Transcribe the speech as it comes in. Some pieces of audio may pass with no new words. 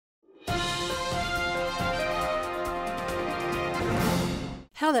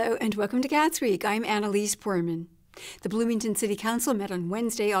Hello and welcome to CATSweek. I'm Annalise Poorman. The Bloomington City Council met on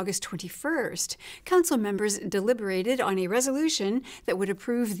Wednesday, August 21st. Council members deliberated on a resolution that would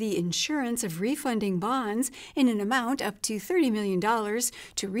approve the insurance of refunding bonds in an amount up to $30 million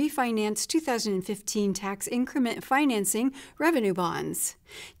to refinance 2015 tax increment financing revenue bonds.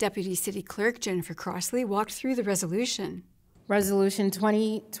 Deputy City Clerk Jennifer Crossley walked through the resolution. Resolution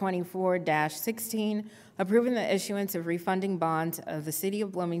 2024-16, approving the issuance of refunding bonds of the City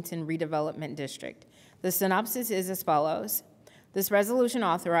of Bloomington Redevelopment District. The synopsis is as follows. This resolution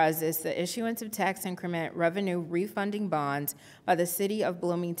authorizes the issuance of tax increment revenue refunding bonds by the City of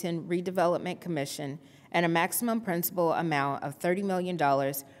Bloomington Redevelopment Commission and a maximum principal amount of $30 million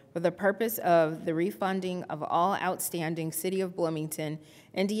for the purpose of the refunding of all outstanding City of Bloomington,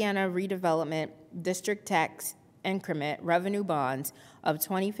 Indiana Redevelopment District tax increment revenue bonds of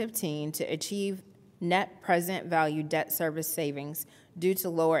 2015 to achieve net present value debt service savings due to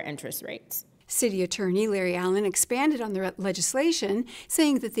lower interest rates. City Attorney Larry Allen expanded on the legislation,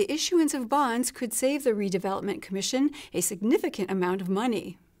 saying that the issuance of bonds could save the Redevelopment Commission a significant amount of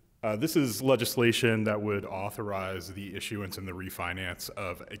money. This is legislation that would authorize the issuance and the refinance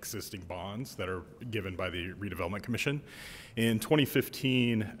of existing bonds that are given by the Redevelopment Commission. In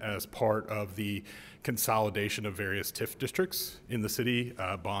 2015, as part of the consolidation of various TIF districts in the city,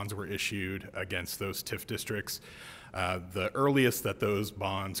 bonds were issued against those TIF districts. The earliest that those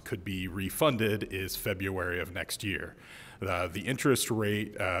bonds could be refunded is February of next year. The interest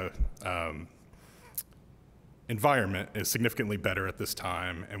rate environment is significantly better at this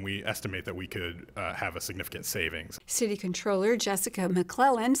time, and we estimate that we could have a significant savings. City Controller Jessica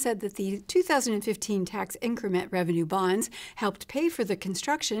McClellan said that the 2015 tax increment revenue bonds helped pay for the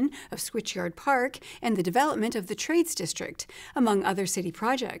construction of Switchyard Park and the development of the Trades District, among other city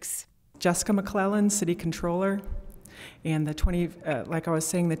projects. Jessica McClellan, City Controller. And like I was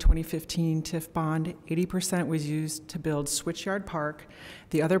saying, the 2015 TIF bond, 80% was used to build Switchyard Park.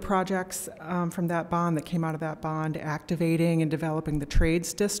 The other projects from that bond that came out of that bond, activating and developing the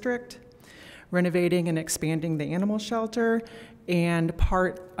Trades District, renovating and expanding the animal shelter, and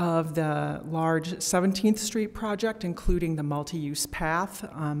part of the large 17th Street project, including the multi-use path.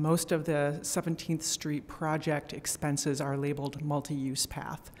 Most of the 17th Street project expenses are labeled multi-use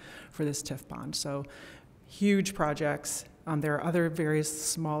path for this TIF bond. So huge projects. There are other various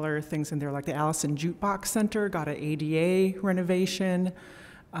smaller things in there, like the Allison Jukebox Center got an ADA renovation.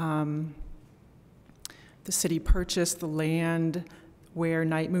 The city purchased the land where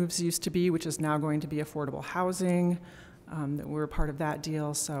Night Moves used to be, which is now going to be affordable housing. We're part of that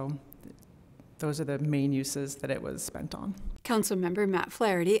deal, so those are the main uses that it was spent on. Councilmember Matt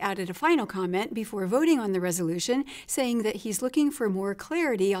Flaherty added a final comment before voting on the resolution, saying that he's looking for more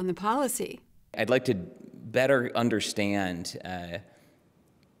clarity on the policy. I'd like to better understand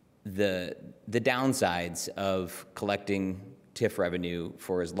the downsides of collecting TIF revenue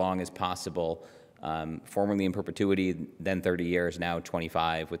for as long as possible, formerly in perpetuity, then 30 years, now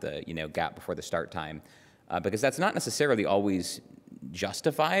 25 with a gap before the start time, because that's not necessarily always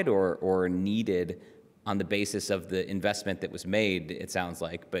justified or needed on the basis of the investment that was made, it sounds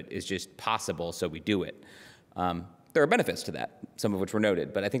like, but is just possible, so we do it. There are benefits to that, some of which were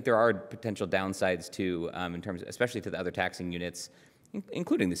noted, but I think there are potential downsides too, in terms, especially to the other taxing units,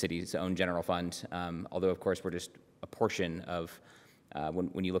 including the city's own general fund. Although, of course, we're just a portion of,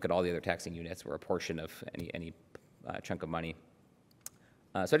 when you look at all the other taxing units, we're a portion of any chunk of money.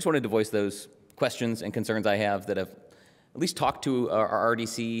 So I just wanted to voice those questions and concerns I have that have at least talked to our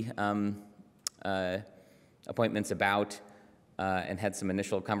RDC appointments about. And had some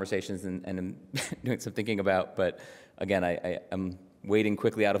initial conversations and doing some thinking about, but again, I'm wading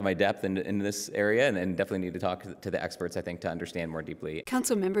quickly out of my depth in this area and definitely need to talk to the experts, I think, to understand more deeply.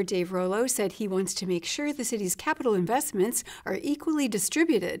 Councilmember Dave Rollo said he wants to make sure the city's capital investments are equally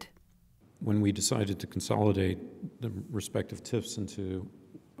distributed. When we decided to consolidate the respective TIFs into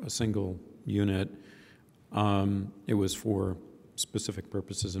a single unit, it was for specific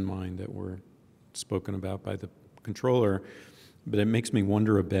purposes in mind that were spoken about by the controller. But it makes me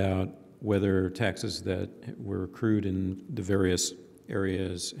wonder about whether taxes that were accrued in the various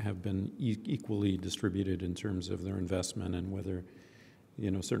areas have been equally distributed in terms of their investment, and whether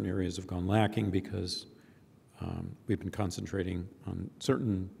certain areas have gone lacking because we've been concentrating on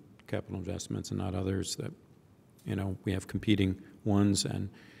certain capital investments and not others that we have competing ones. And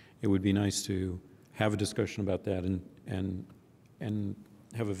it would be nice to have a discussion about that and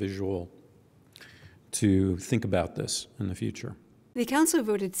have a visual to think about this in the future. The council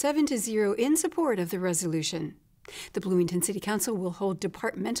voted 7-0 in support of the resolution. The Bloomington City Council will hold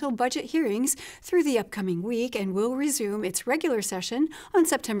departmental budget hearings through the upcoming week and will resume its regular session on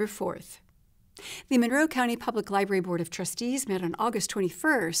September 4th. The Monroe County Public Library Board of Trustees met on August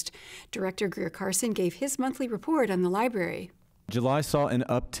 21st. Director Greer Carson gave his monthly report on the library. July saw an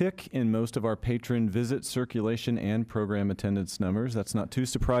uptick in most of our patron visit, circulation, and program attendance numbers. That's not too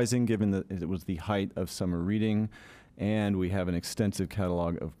surprising given that it was the height of summer reading, and we have an extensive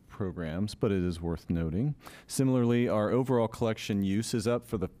catalog of programs, but it is worth noting. Similarly, our overall collection use is up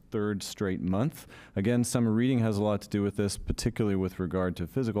for the third straight month. Again, summer reading has a lot to do with this, particularly with regard to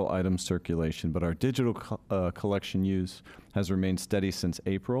physical item circulation, but our digital collection use has remained steady since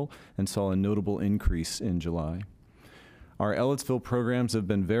April and saw a notable increase in July. Our Ellettsville programs have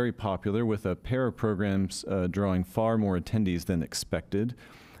been very popular, with a pair of programs drawing far more attendees than expected.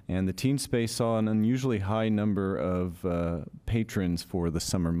 And the teen space saw an unusually high number of patrons for the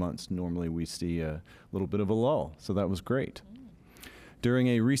summer months. Normally we see a little bit of a lull, so that was great. During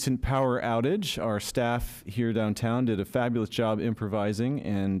a recent power outage, our staff here downtown did a fabulous job improvising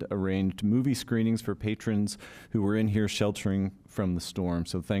and arranged movie screenings for patrons who were in here sheltering from the storm.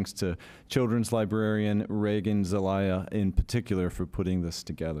 So thanks to children's librarian Reagan Zelaya in particular for putting this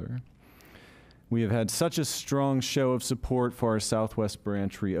together. We have had such a strong show of support for our Southwest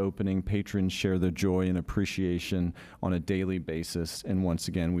branch reopening. Patrons share their joy and appreciation on a daily basis. And once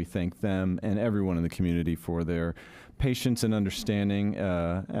again, we thank them and everyone in the community for their patience and understanding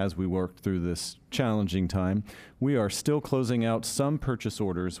as we work through this challenging time. We are still closing out some purchase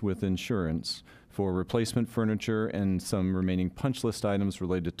orders with insurance for replacement furniture and some remaining punch list items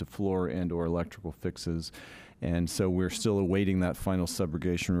related to floor and/or electrical fixes. And so we're still awaiting that final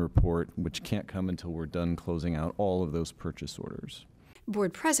subrogation report, which can't come until we're done closing out all of those purchase orders.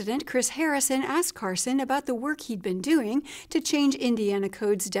 Board President Chris Harrison asked Carson about the work he'd been doing to change Indiana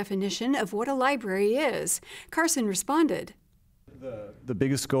Code's definition of what a library is. Carson responded. The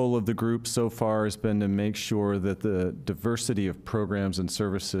biggest goal of the group so far has been to make sure that the diversity of programs and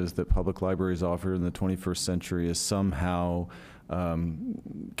services that public libraries offer in the 21st century is somehow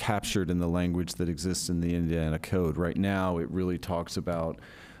captured in the language that exists in the Indiana Code. Right now, it really talks about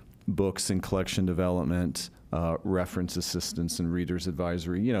books and collection development, reference assistance and reader's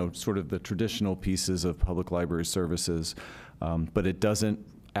advisory, you know, sort of the traditional pieces of public library services, but it doesn't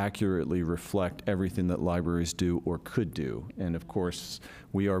accurately reflect everything that libraries do or could do. And of course,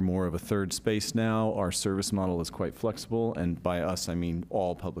 we are more of a third space now. Our service model is quite flexible, and by us, I mean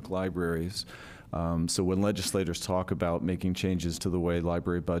all public libraries. So when legislators talk about making changes to the way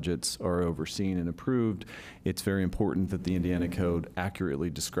library budgets are overseen and approved, it's very important that the Indiana Code accurately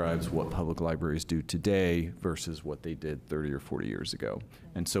describes what public libraries do today versus what they did 30 or 40 years ago.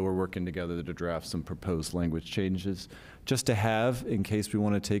 And so we're working together to draft some proposed language changes just to have in case we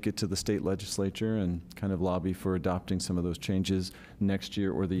want to take it to the state legislature and kind of lobby for adopting some of those changes next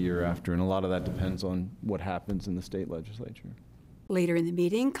year or the year after. And a lot of that depends on what happens in the state legislature. Later in the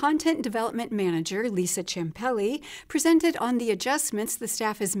meeting, Content Development Manager Lisa Ciampelli presented on the adjustments the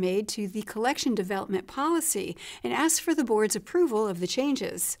staff has made to the collection development policy and asked for the board's approval of the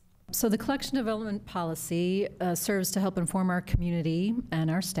changes. So the collection development policy serves to help inform our community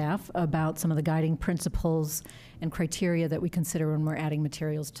and our staff about some of the guiding principles and criteria that we consider when we're adding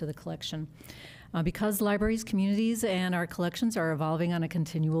materials to the collection. Because libraries, communities, and our collections are evolving on a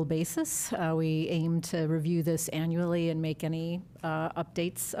continual basis, we aim to review this annually and make any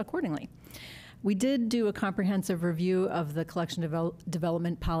updates accordingly. We did do a comprehensive review of the collection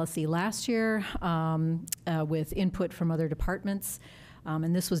development policy last year with input from other departments,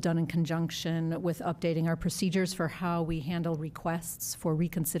 and this was done in conjunction with updating our procedures for how we handle requests for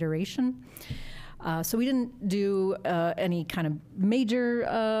reconsideration. So we didn't do any kind of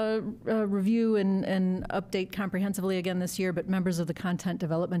major review and update comprehensively again this year, but members of the Content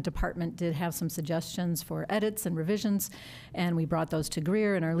Development Department did have some suggestions for edits and revisions, and we brought those to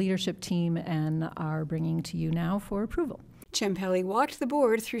Greer and our leadership team and are bringing to you now for approval. Ciampelli walked the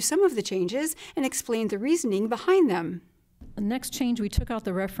board through some of the changes and explained the reasoning behind them. The next change, we took out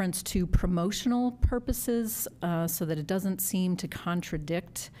the reference to promotional purposes so that it doesn't seem to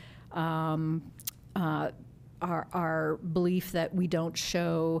contradict our belief that we don't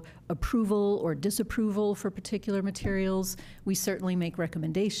show approval or disapproval for particular materials. We certainly make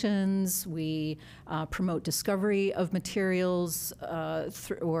recommendations. We promote discovery of materials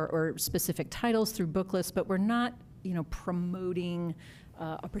or specific titles through book lists, but we're not, promoting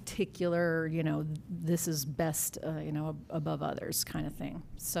a particular, this is best, above others kind of thing.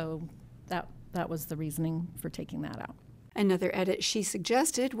 So that was the reasoning for taking that out. Another edit she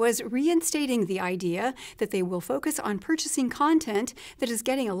suggested was reinstating the idea that they will focus on purchasing content that is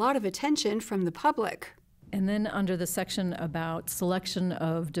getting a lot of attention from the public. And then under the section about selection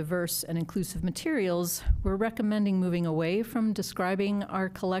of diverse and inclusive materials, we're recommending moving away from describing our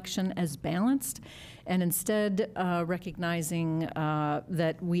collection as balanced and instead recognizing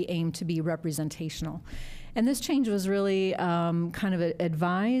that we aim to be representational. And this change was really kind of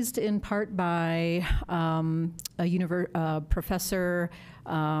advised in part by a professor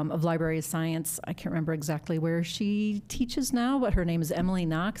of library science. I can't remember exactly where she teaches now, but her name is Emily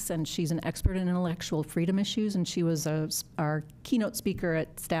Knox, and she's an expert in intellectual freedom issues, and she was our keynote speaker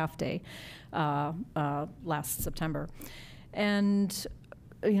at Staff Day last September. And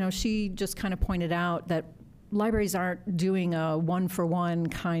you know, she just kind of pointed out that libraries aren't doing a one-for-one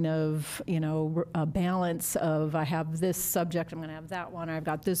kind of, you know, a balance of I have this subject, I'm going to have that one, or I've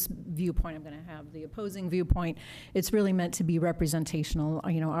got this viewpoint, I'm going to have the opposing viewpoint. It's really meant to be representational.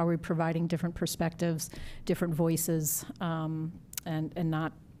 You know, are we providing different perspectives, different voices, and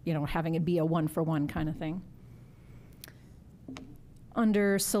not, you know, having it be a one-for-one kind of thing.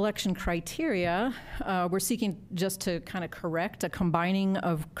 Under selection criteria, we're seeking just to kind of correct a combining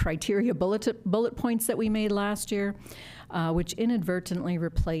of criteria bullet points that we made last year, which inadvertently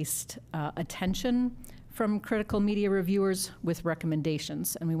replaced attention from critical media reviewers with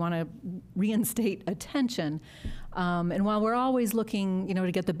recommendations. And we want to reinstate attention. And while we're always looking, you know,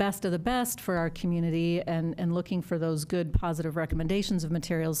 to get the best of the best for our community and looking for those good positive recommendations of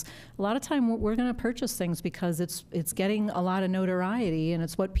materials, a lot of time we're going to purchase things because it's getting a lot of notoriety and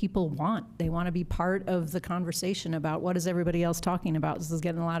it's what people want. They want to be part of the conversation about what is everybody else talking about. This is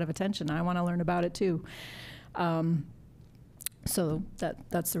getting a lot of attention. I want to learn about it too. So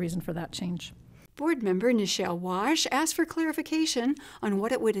that's the reason for that change. Board member Nichelle Wash asked for clarification on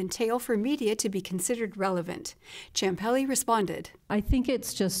what it would entail for media to be considered relevant. Ciampelli responded. I think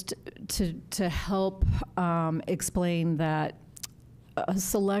it's just to help explain that a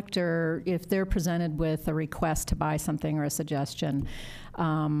selector, if they're presented with a request to buy something or a suggestion,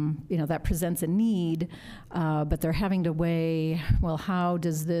 you know, that presents a need, but they're having to weigh, well, how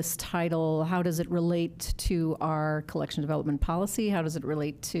does this title, how does it relate to our collection development policy? How does it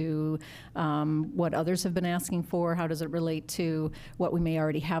relate to what others have been asking for? How does it relate to what we may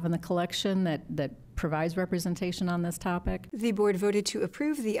already have in the collection that provides representation on this topic? The board voted to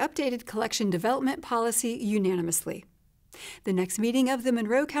approve the updated collection development policy unanimously. The next meeting of the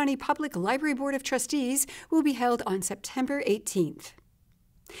Monroe County Public Library Board of Trustees will be held on September 18th.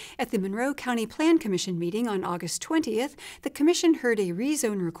 At the Monroe County Plan Commission meeting on August 20th, the Commission heard a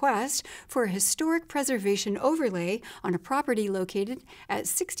rezone request for a historic preservation overlay on a property located at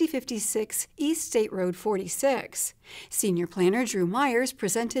 6056 East State Road 46. Senior Planner Drew Myers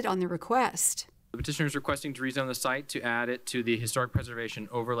presented on the request. The petitioner is requesting to rezone the site to add it to the Historic Preservation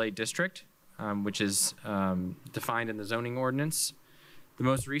Overlay District, which is defined in the zoning ordinance. The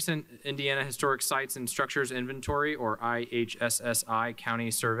most recent Indiana Historic Sites and Structures Inventory, or IHSSI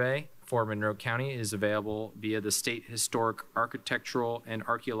County Survey for Monroe County, is available via the State Historic Architectural and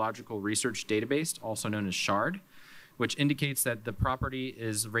Archaeological Research Database, also known as SHARD, which indicates that the property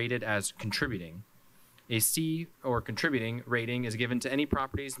is rated as contributing. A C, or contributing, rating is given to any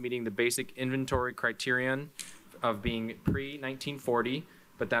properties meeting the basic inventory criterion of being pre-1940,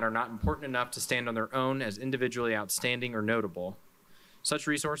 but that are not important enough to stand on their own as individually outstanding or notable. Such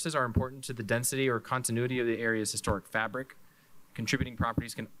resources are important to the density or continuity of the area's historic fabric. Contributing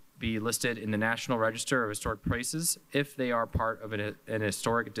properties can be listed in the National Register of Historic Places if they are part of an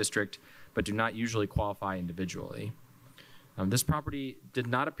historic district, but do not usually qualify individually. This property did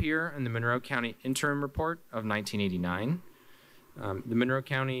not appear in the Monroe County Interim Report of 1989.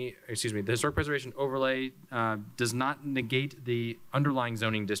 The Historic Preservation Overlay does not negate the underlying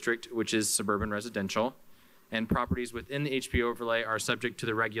zoning district, which is suburban residential, and properties within the HP overlay are subject to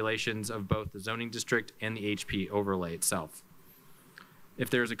the regulations of both the zoning district and the HP overlay itself. If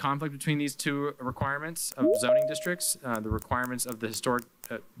there is a conflict between these two requirements of zoning districts, the requirements of the historic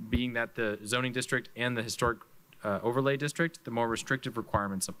being that the zoning district and the historic overlay district, the more restrictive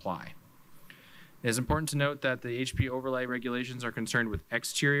requirements apply. It is important to note that the HP overlay regulations are concerned with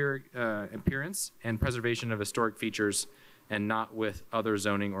exterior appearance and preservation of historic features and not with other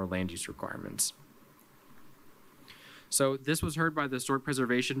zoning or land use requirements. So this was heard by the Historic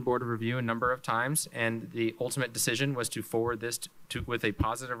Preservation Board of Review a number of times, and the ultimate decision was to forward this with a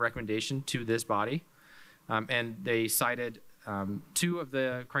positive recommendation to this body. And they cited two of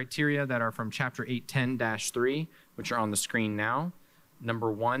the criteria that are from Chapter 810-3, which are on the screen now. Number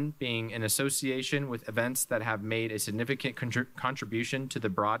one being an association with events that have made a significant contribution to the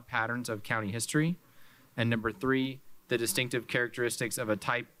broad patterns of county history. And number three, the distinctive characteristics of a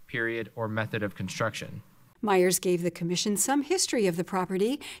type, period, or method of construction. Myers gave the commission some history of the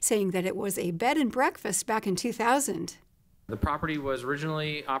property, saying that it was a bed and breakfast back in 2000. The property was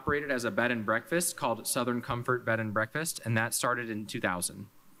originally operated as a bed and breakfast called Southern Comfort Bed and Breakfast, and that started in 2000.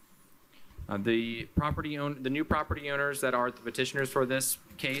 The new property owners that are the petitioners for this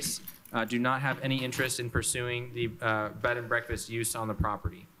case do not have any interest in pursuing the bed and breakfast use on the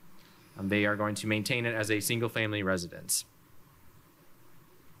property. They are going to maintain it as a single-family residence.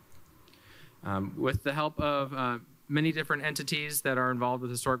 With the help of many different entities that are involved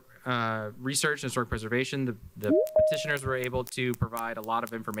with historic research and historic preservation, the petitioners were able to provide a lot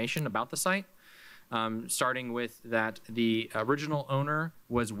of information about the site, starting with that the original owner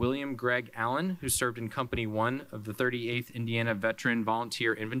was William Gregg Allen, who served in Company 1 of the 38th Indiana Veteran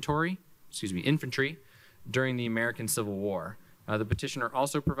Volunteer Infantry during the American Civil War. The petitioner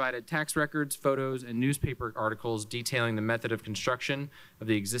also provided tax records, photos, and newspaper articles detailing the method of construction of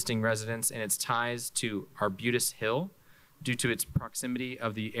the existing residence and its ties to Arbutus Hill due to its proximity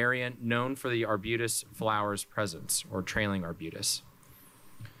of the area known for the arbutus flowers presence, or trailing arbutus.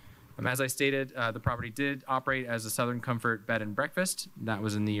 As I stated, the property did operate as a Southern Comfort Bed and Breakfast. That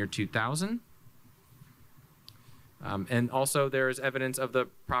was in the year 2000. And also there is evidence of the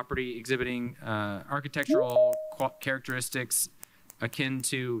property exhibiting architectural characteristics akin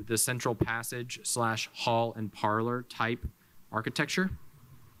to the central passage / hall and parlor type architecture.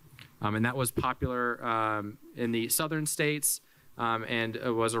 And that was popular in the southern states and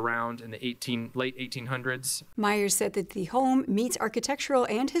was around in the late 1800s. Myers said that the home meets architectural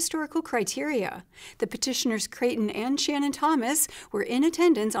and historical criteria. The petitioners Creighton and Shannon Thomas were in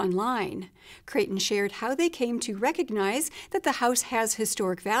attendance online. Creighton shared how they came to recognize that the house has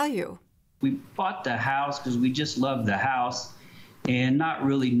historic value. We bought the house because we just loved the house, and not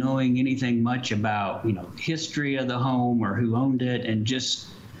really knowing anything much about, history of the home or who owned it, and just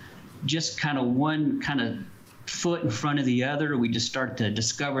kind of one kind of foot in front of the other, we just start to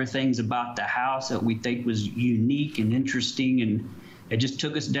discover things about the house that we think was unique and interesting, and it just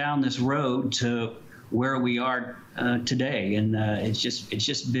took us down this road to where we are today. And it's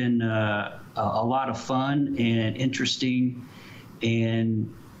just been a lot of fun and interesting,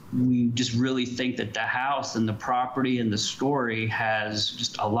 and we just really think that the house and the property and the story has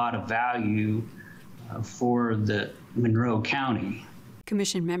just a lot of value for the Monroe County.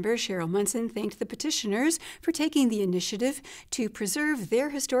 Commission member Cheryl Munson thanked the petitioners for taking the initiative to preserve their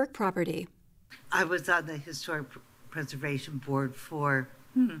historic property. I was on the Historic Preservation Board for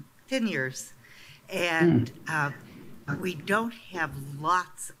 10 years, and we don't have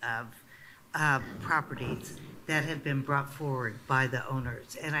lots of properties that have been brought forward by the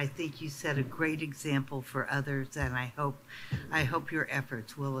owners. And I think you set a great example for others, and I hope your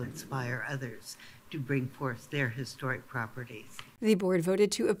efforts will inspire others to bring forth their historic properties. The board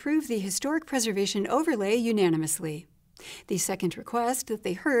voted to approve the historic preservation overlay unanimously. The second request that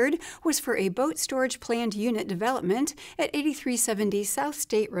they heard was for a boat storage planned unit development at 8370 South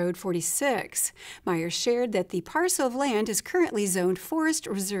State Road 46. Myers shared that the parcel of land is currently zoned Forest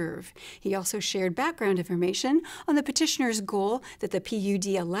Reserve. He also shared background information on the petitioner's goal that the PUD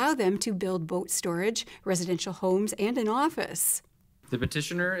allow them to build boat storage, residential homes, and an office. The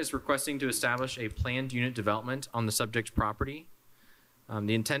petitioner is requesting to establish a planned unit development on the subject property.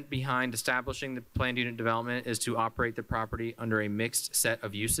 The intent behind establishing the planned unit development is to operate the property under a mixed set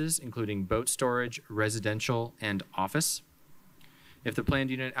of uses, including boat storage, residential, and office. If the planned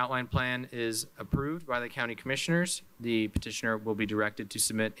unit outline plan is approved by the county commissioners, the petitioner will be directed to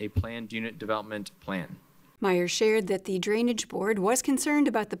submit a planned unit development plan. Myers shared that the Drainage Board was concerned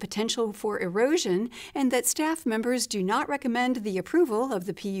about the potential for erosion and that staff members do not recommend the approval of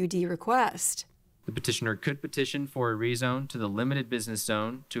the PUD request. The petitioner could petition for a rezone to the limited business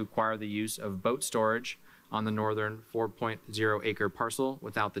zone to acquire the use of boat storage on the northern 4.0 acre parcel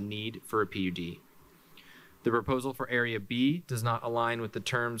without the need for a PUD. The proposal for Area B does not align with the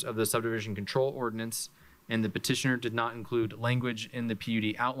terms of the subdivision control ordinance, and the petitioner did not include language in the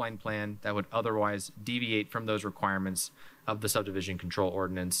PUD outline plan that would otherwise deviate from those requirements of the subdivision control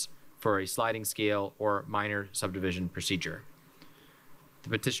ordinance for a sliding scale or minor subdivision procedure. The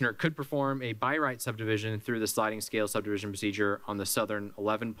petitioner could perform a by right subdivision through the sliding scale subdivision procedure on the southern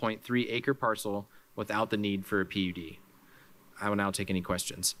 11.3 acre parcel without the need for a PUD. I will now take any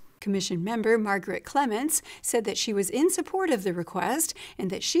questions. Commission member Margaret Clements said that she was in support of the request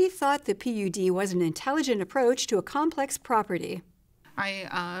and that she thought the PUD was an intelligent approach to a complex property.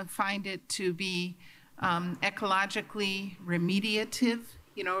 I find it to be ecologically remediative,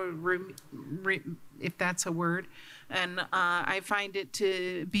 if that's a word. And I find it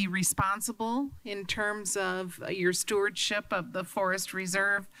to be responsible in terms of your stewardship of the Forest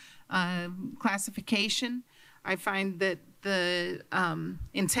Reserve classification. I find that the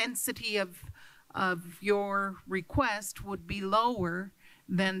intensity of your request would be lower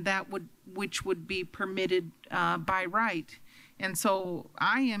than which would be permitted by right. And so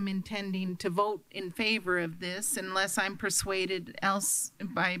I am intending to vote in favor of this unless I'm persuaded else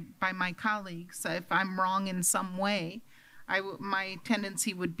by my colleagues. If I'm wrong in some way, my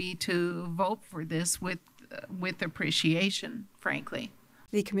tendency would be to vote for this with appreciation, frankly.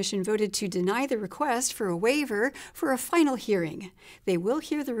 The Commission voted to deny the request for a waiver for a final hearing. They will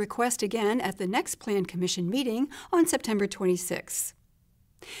hear the request again at the next Plan Commission meeting on September 26th.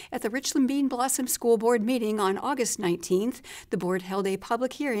 At the Richland Bean Blossom School Board meeting on August 19th, the board held a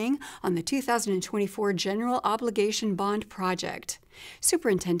public hearing on the 2024 General Obligation Bond Project.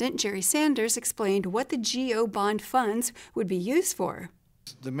 Superintendent Jerry Sanders explained what the GO bond funds would be used for.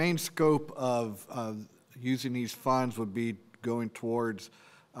 The main scope of using these funds would be going towards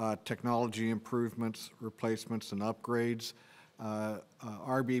technology improvements, replacements, and upgrades.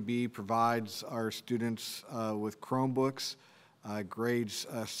 RBB provides our students with Chromebooks. Grades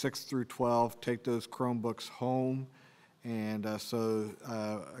 6 through 12 take those Chromebooks home, and so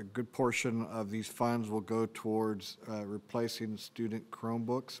a good portion of these funds will go towards replacing student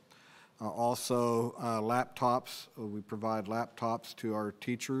Chromebooks. Also, laptops. We provide laptops to our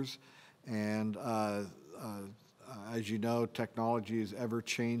teachers, and as you know, technology is ever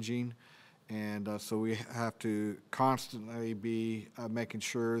changing, and so we have to constantly be making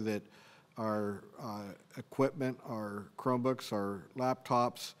sure that our equipment, our Chromebooks, our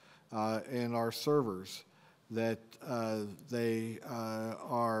laptops, and our servers, that they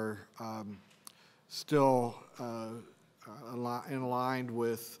are still in line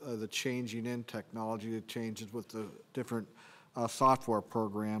with the changing in technology, the changes with the different software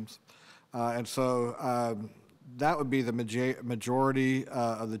programs. And so that would be the majority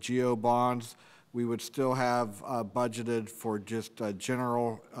of the GO bonds. We would still have budgeted for just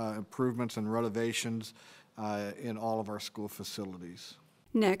general improvements and renovations in all of our school facilities.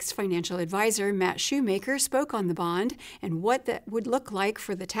 Next, financial advisor Matt Shoemaker spoke on the bond and what that would look like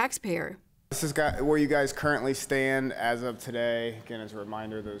for the taxpayer. This is where you guys currently stand as of today. Again, as a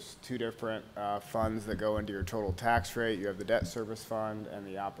reminder, there's two different funds that go into your total tax rate. You have the debt service fund and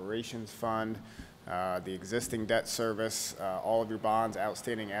the operations fund. The existing debt service, all of your bonds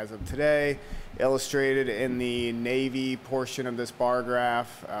outstanding as of today, illustrated in the navy portion of this bar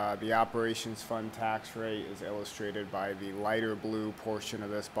graph. The operations fund tax rate is illustrated by the lighter blue portion of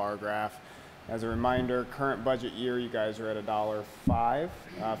this bar graph. As a reminder, current budget year, you guys are at $1.05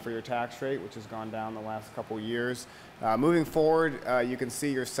 for your tax rate, which has gone down the last couple years. Moving forward, you can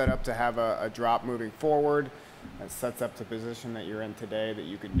see you're set up to have a drop moving forward. That sets up the position that you're in today, that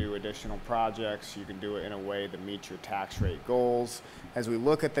you can do additional projects. You can do it in a way that meets your tax rate goals. As we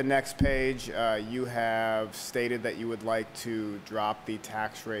look at the next page, you have stated that you would like to drop the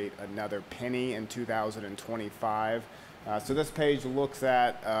tax rate another penny in 2025. So this page looks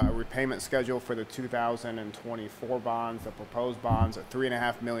at a repayment schedule for the 2024 bonds, the proposed bonds at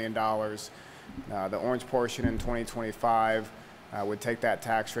 $3.5 million. The orange portion in 2025 would take that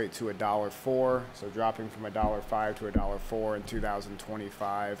tax rate to $1.04, so dropping from $1.05 to $1.04 in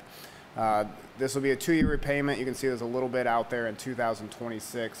 2025. This will be a 2-year repayment. You can see there's a little bit out there in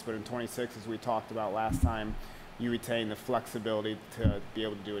 2026, but in 26, as we talked about last time, you retain the flexibility to be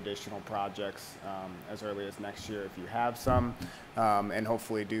able to do additional projects as early as next year if you have some, and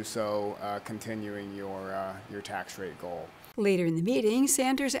hopefully do so continuing your tax rate goal. Later in the meeting,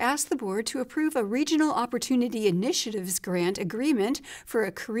 Sanders asked the board to approve a Regional Opportunity Initiatives grant agreement for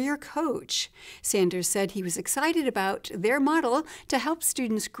a career coach. Sanders said he was excited about their model to help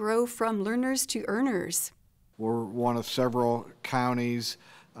students grow from learners to earners. We're one of several counties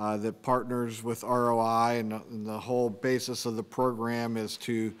that partners with ROI, and the whole basis of the program is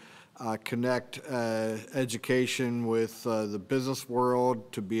to connect education with the business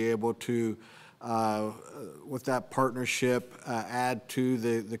world, to be able to with that partnership, add to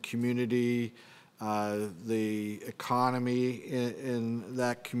the community, the economy in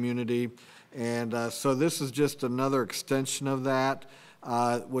that community. And so this is just another extension of that,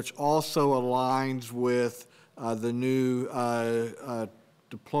 which also aligns with the new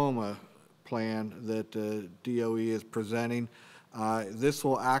diploma plan that DOE is presenting. This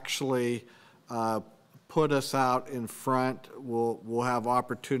will actually put us out in front. We'll have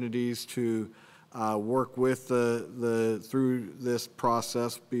opportunities to work with through this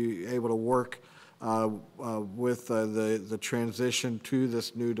process, be able to work with the transition to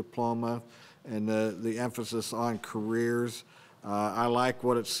this new diploma and the emphasis on careers. I like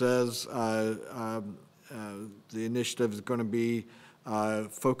what it says. The initiative is going to be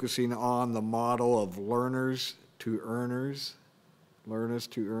focusing on the model of learners to earners. Learners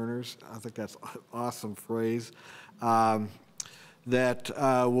to earners. I think that's an awesome phrase. That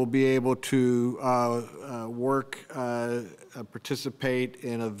will be able to work, participate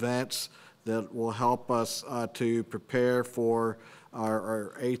in events that will help us to prepare for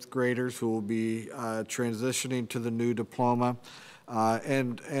our 8th graders who will be transitioning to the new diploma.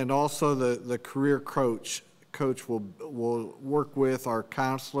 And also the career coach will work with our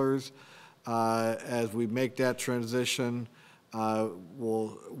counselors as we make that transition.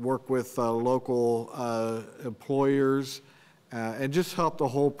 We'll work with local employers and just help the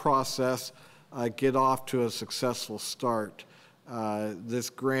whole process get off to a successful start. This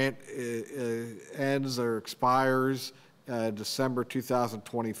grant ends or expires December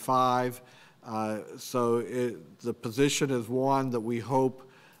 2025. So the position is one that we hope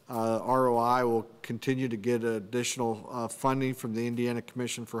ROI will continue to get additional funding from the Indiana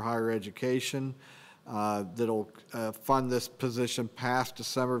Commission for Higher Education that'll fund this position past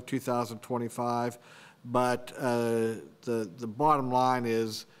December of 2025. But the bottom line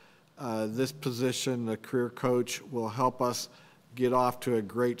is this position, the career coach, will help us get off to a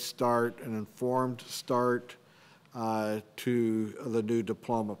great start, an informed start to the new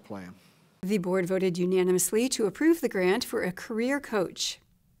diploma plan. The board voted unanimously to approve the grant for a career coach.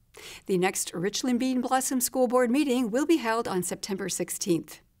 The next Richland Bean Blossom School Board meeting will be held on September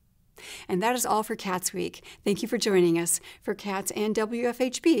 16th. And that is all for Cats Week. Thank you for joining us. For Cats and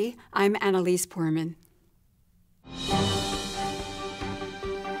WFHB, I'm Annalise Poorman. Thank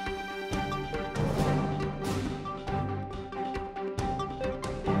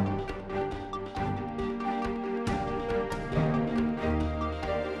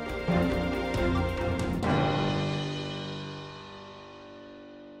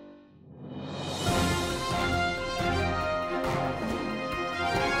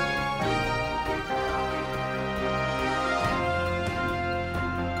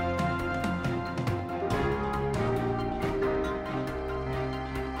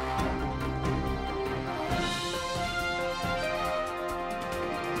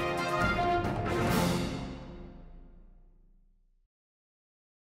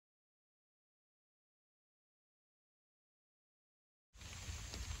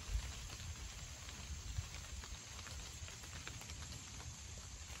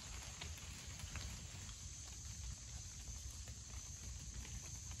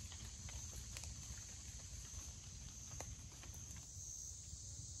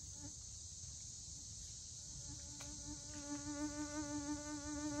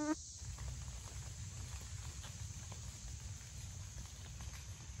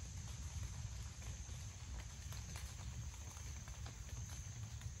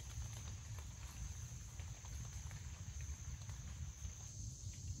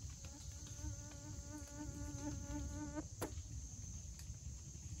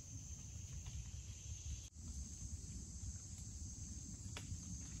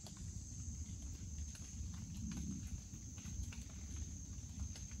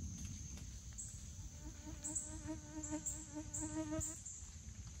you.